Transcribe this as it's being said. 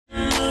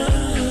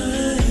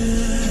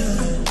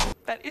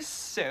That is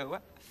so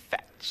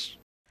fetch.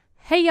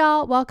 Hey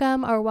y'all,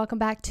 welcome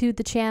back to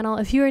the channel.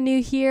 If you are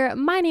new here,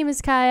 my name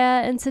is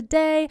Kaiya, and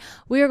today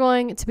we are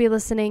going to be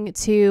listening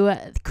to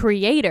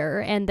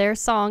Kreator and their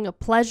song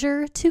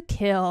Pleasure to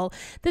Kill.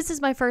 This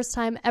is my first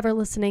time ever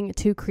listening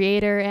to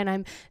Kreator, and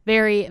I'm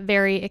very,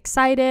 very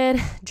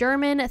excited.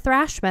 German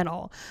thrash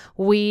metal.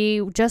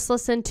 We just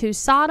listened to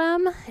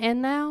Sodom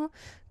and now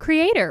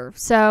Kreator.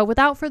 So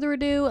without further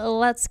ado,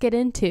 let's get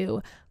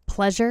into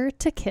Pleasure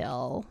to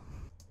Kill.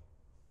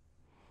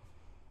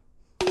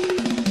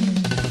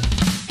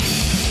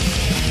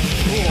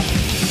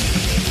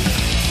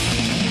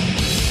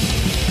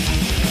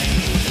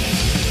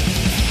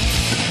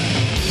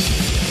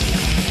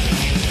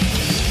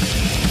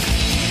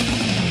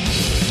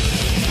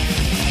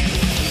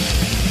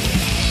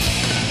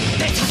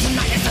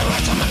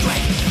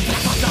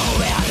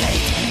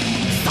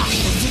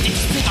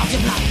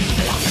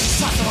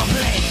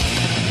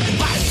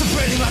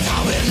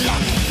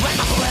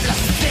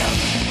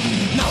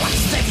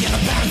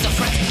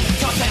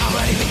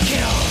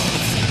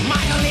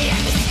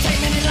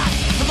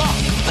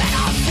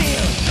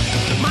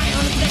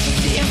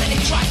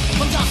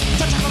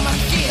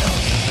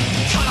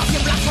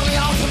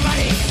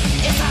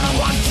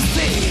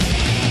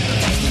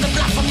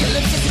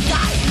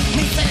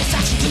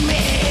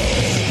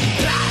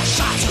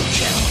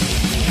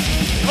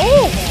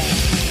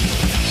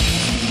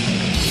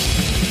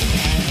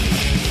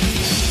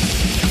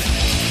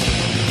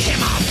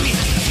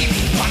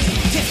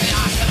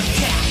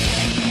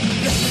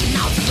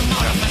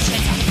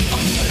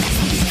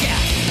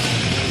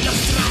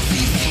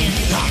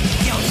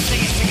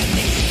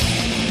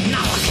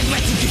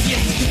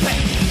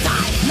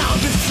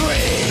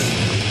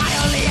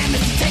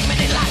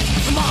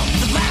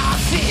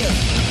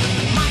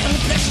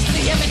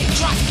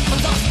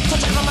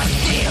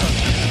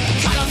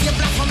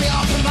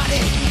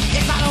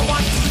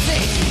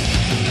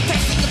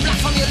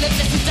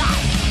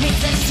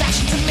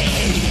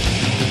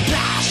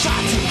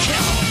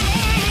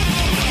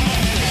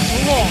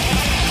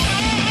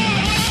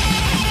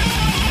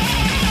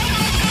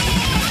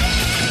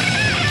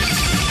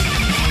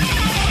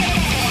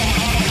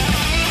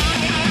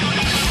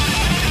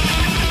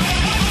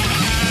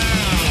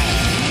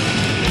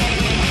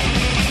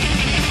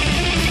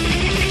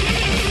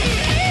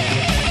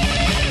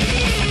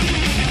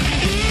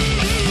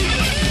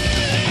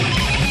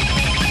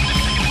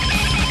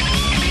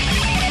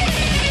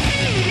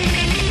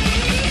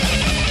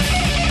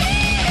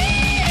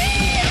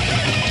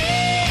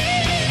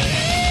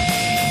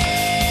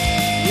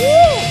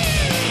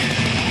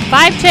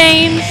 Vibe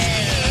change.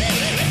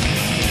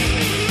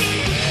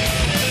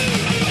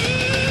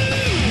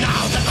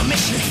 Now that the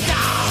mission is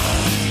done,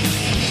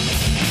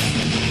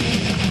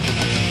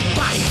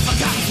 body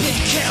forgotten with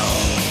kill.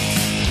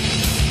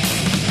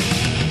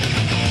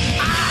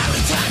 I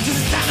return to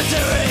the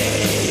cemetery,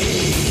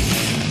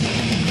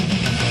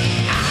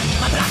 and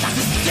my blood has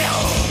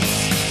distilled.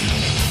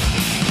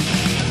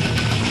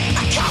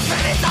 A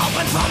coffin is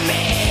open for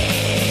me.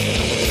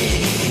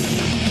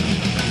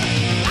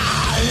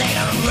 I'll lay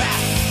to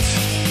rest.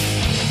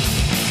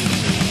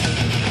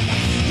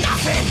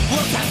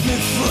 Will set me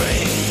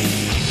free.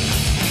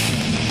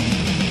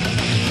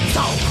 So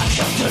I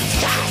killed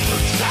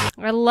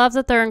the I love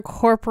that they're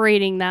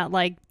incorporating that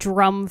like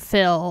drum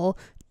fill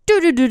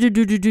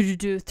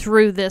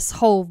through this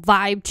whole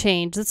vibe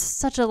change. It's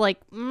such a like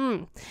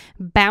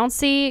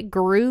bouncy,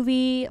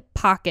 groovy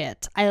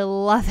pocket. I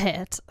love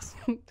it.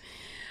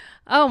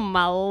 Oh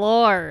my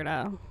lord.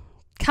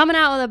 Coming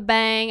out with a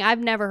bang.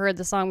 I've never heard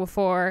the song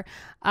before.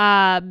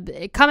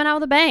 Coming out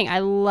with a bang. I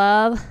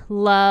love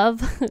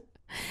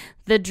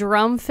the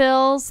drum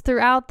fills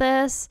throughout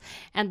this,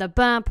 and the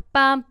bump,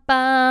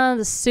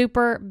 the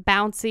super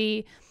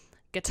bouncy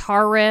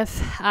guitar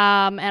riff,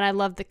 and I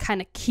love the kind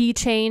of key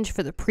change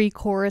for the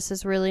pre-chorus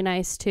is really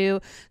nice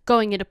too,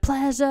 going into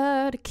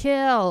pleasure to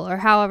kill, or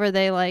however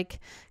they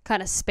like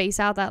kind of space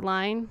out that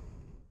line.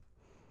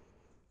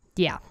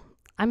 Yeah,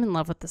 I'm in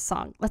love with this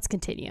song. Let's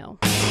continue.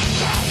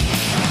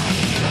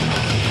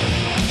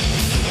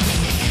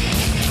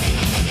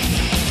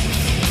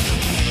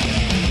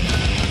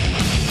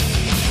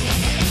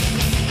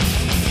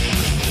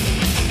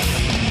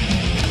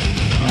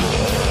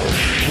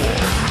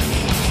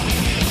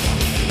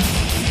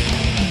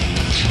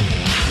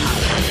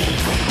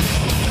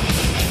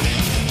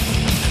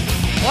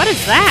 What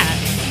is that?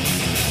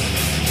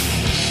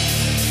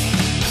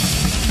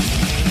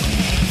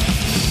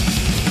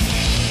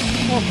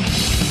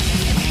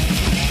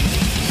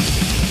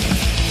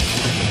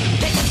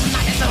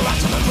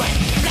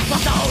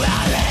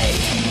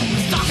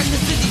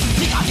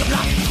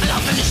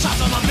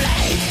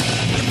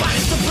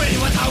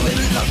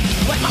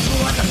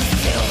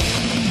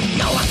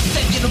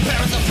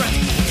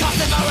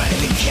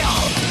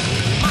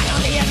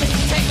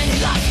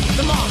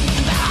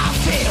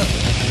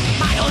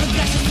 My only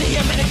blessing is the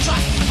imminent try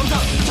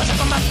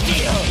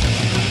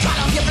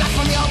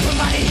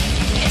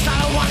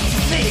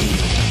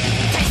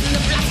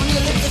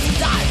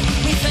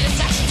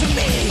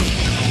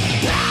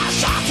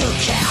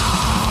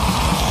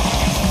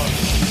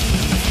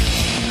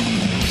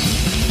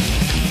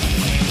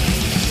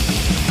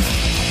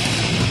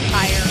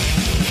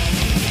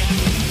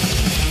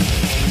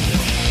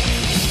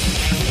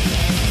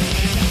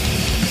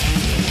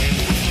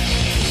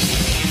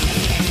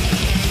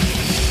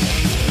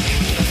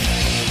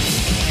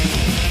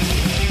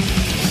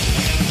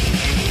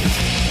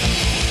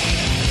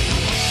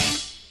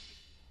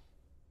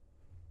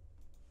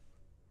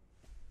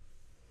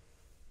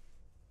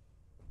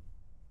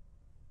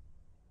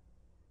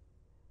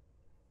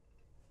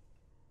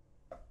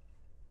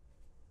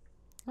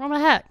What the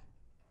heck?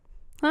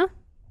 Huh?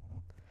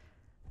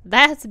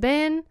 That's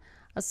been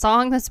a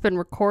song that's been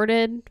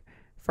recorded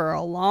for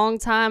a long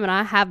time and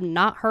I have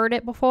not heard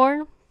it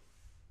before.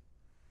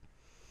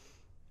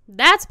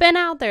 That's been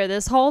out there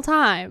this whole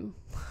time.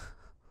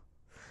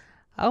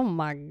 Oh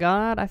my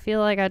god, I feel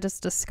like I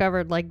just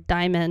discovered like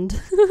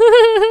diamond.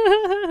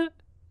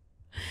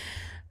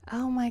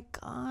 Oh my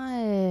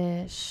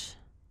gosh.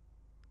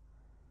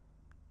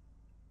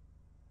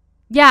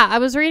 Yeah, I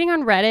was reading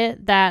on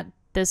Reddit that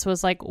this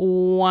was like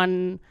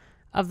one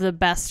of the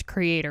best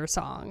Kreator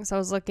songs. I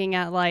was looking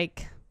at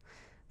like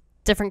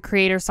different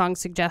Kreator song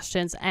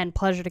suggestions and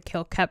Pleasure to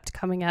Kill kept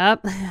coming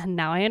up.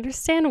 Now I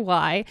understand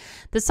why.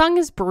 The song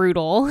is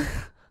brutal.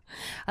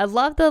 I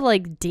love the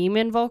like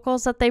demon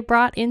vocals that they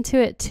brought into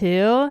it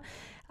too.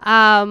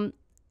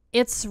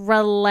 It's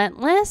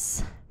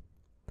relentless,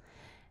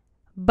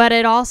 but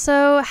it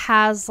also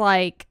has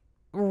like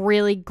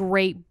really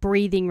great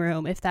breathing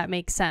room, if that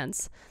makes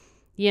sense.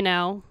 You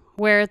know,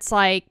 where it's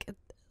like,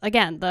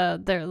 again,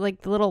 they're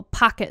like the little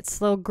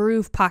pockets, little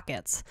groove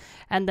pockets,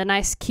 and the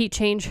nice key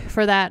change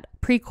for that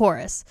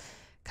pre-chorus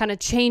kind of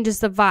changes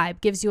the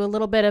vibe, gives you a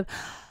little bit of,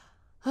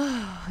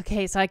 oh,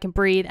 okay, so I can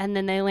breathe, and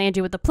then they land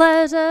you with the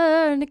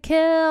pleasure to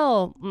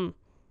kill.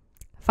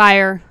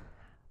 Fire.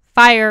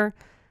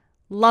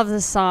 Love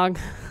this song.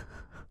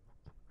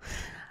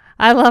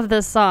 I love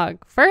this song.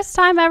 First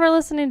time ever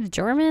listening to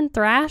German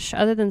thrash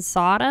other than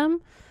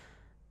Sodom.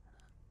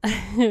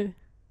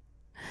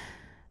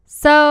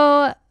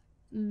 So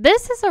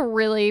this is a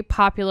really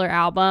popular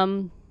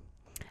album.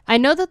 I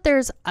know that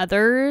there's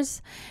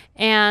others,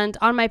 and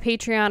on my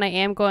Patreon I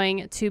am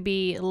going to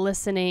be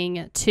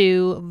listening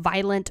to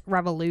Violent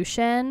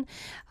Revolution.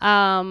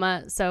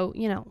 So,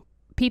 you know,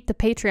 peep the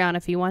Patreon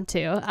if you want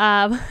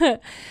to.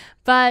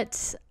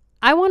 But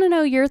I want to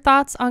know your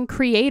thoughts on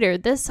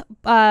Kreator. This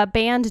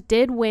band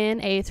did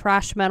win a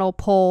thrash metal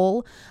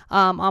poll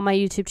on my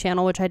YouTube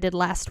channel, which I did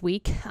last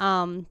week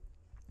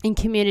in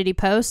community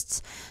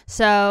posts.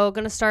 So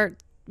going to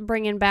start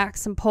bringing back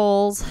some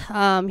polls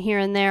here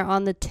and there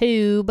on the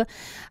tube.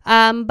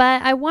 But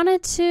I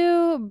wanted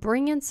to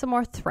bring in some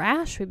more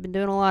thrash. We've been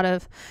doing a lot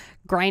of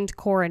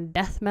grindcore and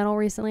death metal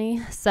recently,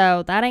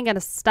 so that ain't going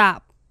to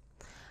stop.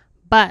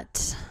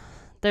 But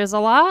there's a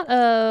lot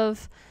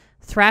of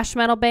thrash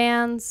metal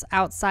bands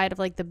outside of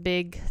like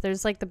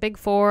there's like the big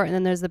four, and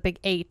then there's the big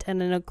eight, and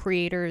then a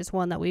Kreator is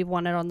one that we've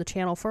wanted on the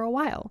channel for a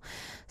while.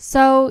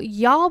 So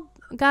y'all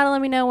gotta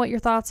let me know what your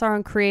thoughts are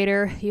on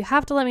Kreator. You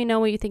have to let me know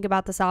what you think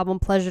about this album,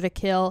 Pleasure to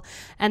Kill,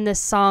 and this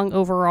song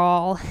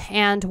overall,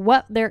 and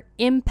what their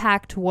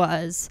impact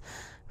was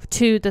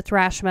to the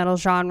thrash metal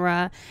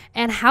genre,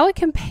 and how it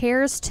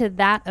compares to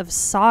that of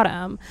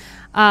Sodom,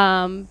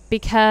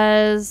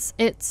 because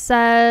it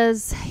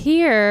says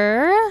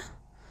here,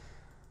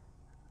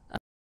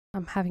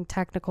 I'm having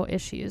technical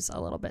issues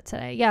a little bit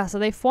today. Yeah, so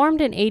they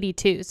formed in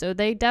 82, so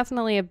they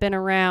definitely have been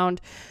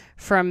around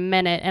for a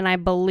minute, and I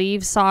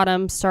believe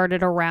Sodom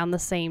started around the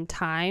same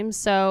time.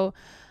 So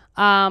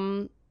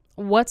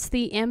what's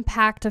the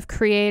impact of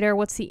Kreator?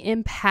 What's the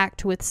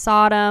impact with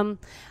Sodom?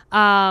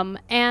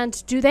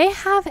 And do they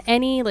have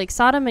any, like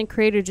Sodom and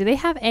Kreator, do they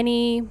have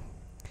any,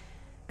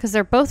 because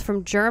they're both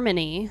from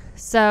Germany,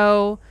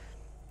 so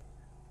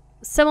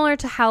similar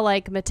to how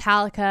like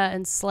Metallica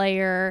and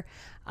Slayer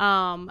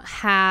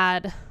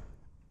had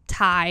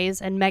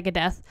ties, and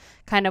Megadeth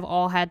kind of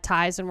all had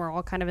ties, and we're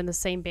all kind of in the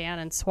same band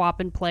and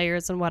swapping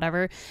players and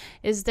whatever.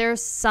 Is there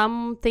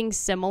something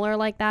similar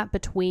like that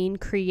between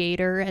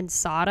Kreator and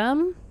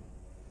Sodom?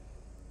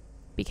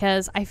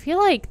 Because I feel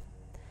like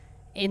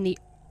in the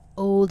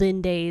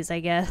olden days, I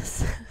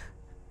guess,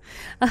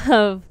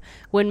 of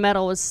when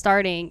metal was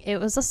starting, it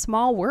was a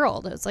small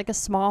world. It was like a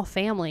small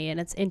family, and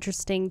it's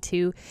interesting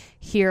to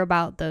hear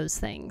about those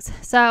things.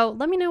 So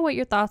let me know what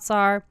your thoughts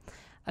are,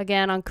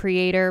 again, on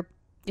Kreator.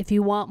 If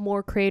you want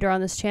more Kreator on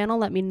this channel,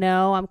 let me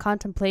know. I'm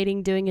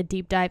contemplating doing a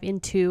deep dive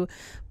into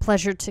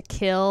Pleasure to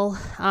Kill.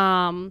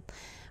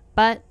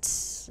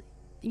 But,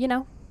 you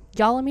know,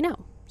 y'all let me know.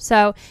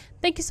 So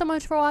thank you so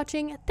much for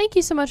watching. Thank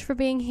you so much for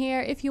being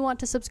here. If you want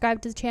to subscribe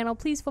to the channel,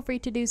 please feel free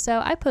to do so.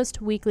 I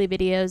post weekly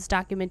videos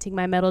documenting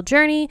my metal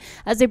journey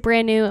as a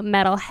brand new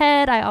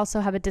metalhead. I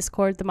also have a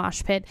Discord, the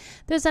Mosh Pit.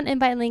 There's an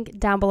invite link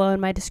down below in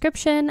my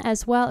description,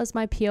 as well as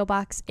my P.O.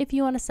 box if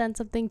you want to send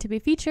something to be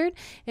featured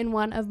in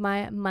one of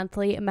my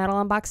monthly metal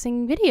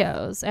unboxing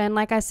videos. And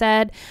like I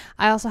said,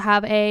 I also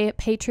have a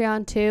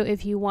Patreon too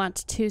if you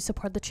want to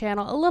support the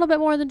channel a little bit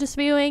more than just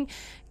viewing.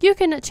 You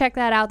can check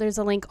that out. There's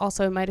a link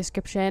also in my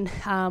description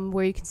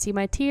where you can see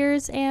my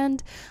tiers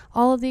and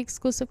all of the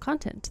exclusive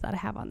content that I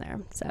have on there.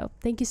 So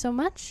thank you so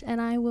much,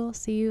 and I will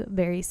see you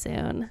very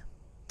soon.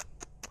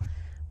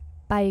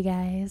 Bye, you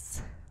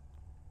guys.